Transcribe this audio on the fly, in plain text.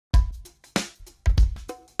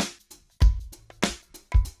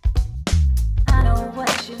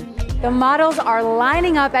The models are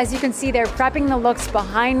lining up. As you can see, they're prepping the looks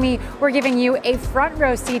behind me. We're giving you a front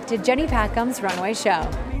row seat to Jenny Packham's runway show.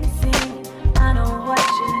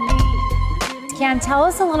 Kien, tell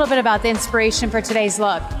us a little bit about the inspiration for today's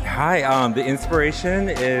look. Hi, the inspiration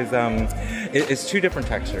is it's two different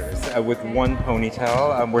textures with one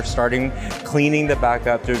ponytail. We're starting cleaning the back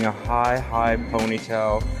up, doing a high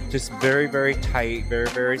ponytail, just very, very tight, very,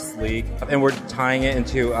 very sleek. And we're tying it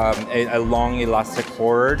into a long elastic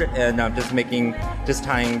cord and just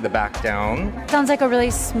tying the back down. Sounds like a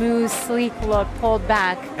really smooth, sleek look pulled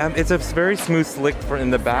back. It's a very smooth, slick in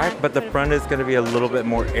the back, but the front is going to be a little bit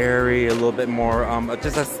more airy, a little bit more,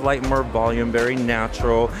 just a slight more volume, very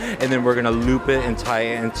natural. And then we're going to loop it and tie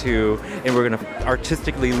it into, and we're going to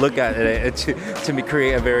artistically look at it to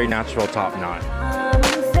create a very natural top knot.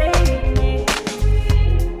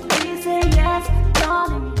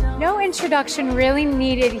 No introduction really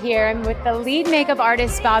needed here. I'm with the lead makeup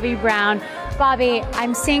artist, Bobbi Brown. Bobbi,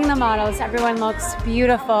 I'm seeing the models. Everyone looks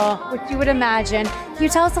beautiful, which you would imagine. Can you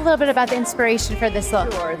tell us a little bit about the inspiration for this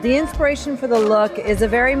look? Sure. The inspiration for the look is a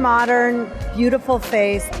very modern, beautiful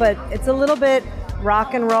face, but it's a little bit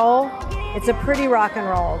rock and roll. It's a pretty rock and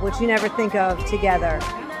roll, which you never think of together.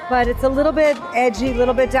 But it's a little bit edgy, a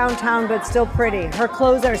little bit downtown, but still pretty. Her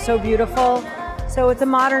clothes are so beautiful, so it's a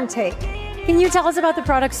modern take. Can you tell us about the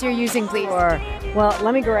products you're using, please? Sure. Well,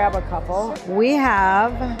 let me grab a couple. We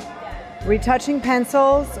have retouching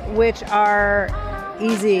pencils, which are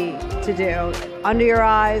easy to do. Under your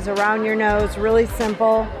eyes, around your nose, really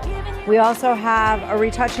simple. We also have a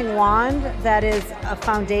retouching wand that is a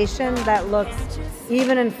foundation that looks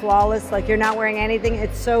even and flawless, like you're not wearing anything.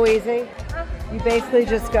 It's so easy. You basically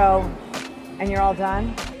just go and you're all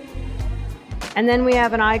done. And then we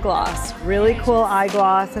have an eye gloss, really cool eye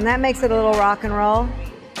gloss, and that makes it a little rock and roll.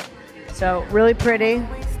 So really pretty.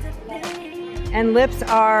 And lips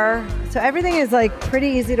are, so everything is like pretty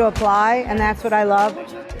easy to apply, and that's what I love.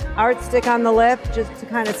 Art stick on the lip, just to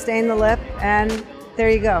kind of stain the lip, and there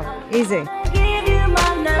you go, easy.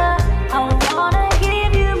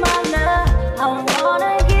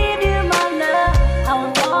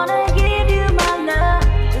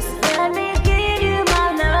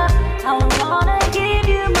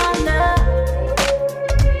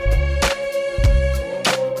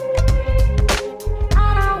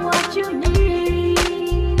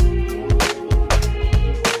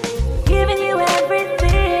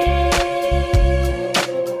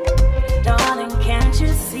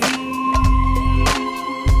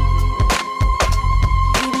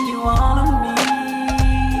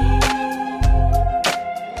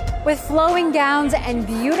 With flowing gowns and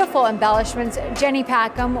beautiful embellishments, Jenny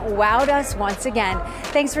Packham wowed us once again.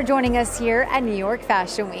 Thanks for joining us here at New York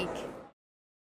Fashion Week.